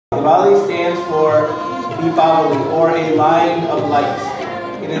Diwali stands for Deepavali, or a line of lights.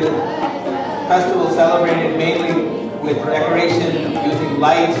 It is a festival celebrated mainly with decoration using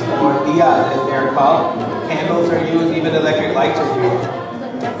lights, or diyas as they are called. Candles are used, even electric lights are used.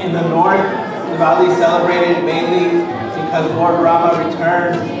 In the north, Diwali is celebrated mainly because Lord Rama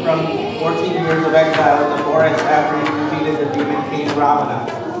returned from 14 years of exile in the forest after he defeated the demon king Ravana.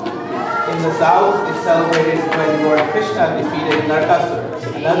 In the south, it's celebrated when Lord Krishna defeated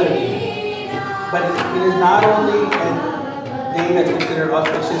Narkasura, another demon. But it is not only a day that's considered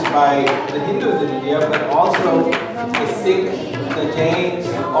auspicious by the Hindus in India, but also the Sikh, the Jains,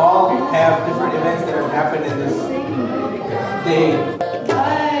 all have different events that have happened in this day.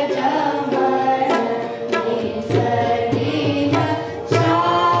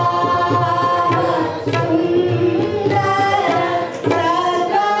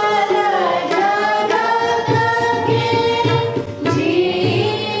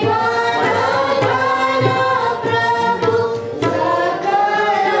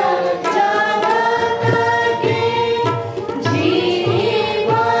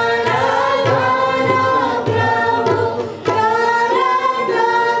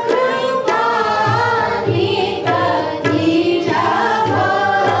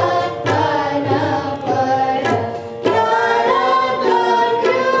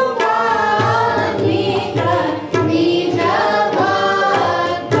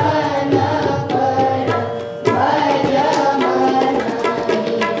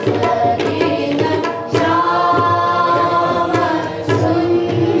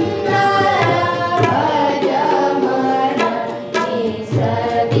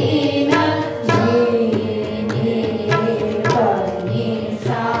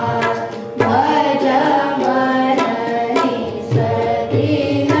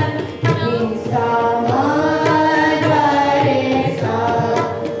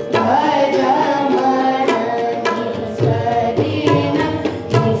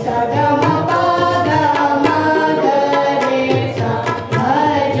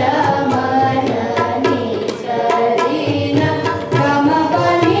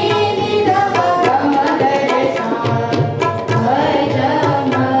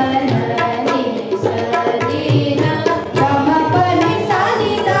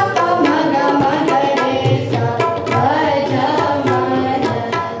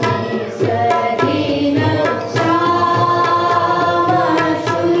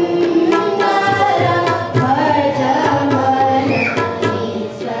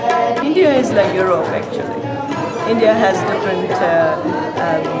 Like Europe, actually. India has different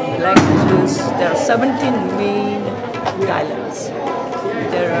languages. There are 17 main islands.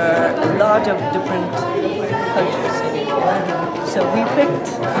 There are a lot of different cultures in India. So we picked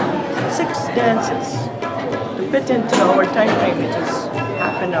 6 dances to fit into our time frame, which is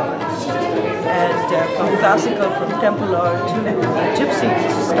half an hour. And from classical, from temple art to gypsy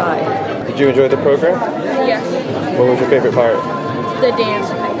style. Did you enjoy the program? Yes. What was your favorite part? The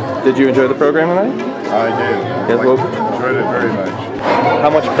dance. Did you enjoy the program tonight? I did. Yes, well, enjoyed it very much. How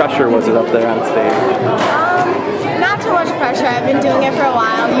much pressure was it up there on stage? Not too much pressure. I've been doing it for a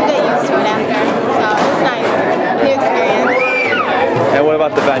while. You get used to it after, so it's nice. New experience. And what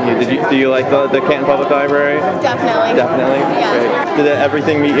about the venue? Do you like the Canton Public Library? Definitely. Definitely? Yeah. Great. Did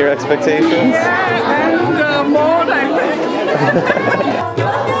everything meet your expectations? And more, I think.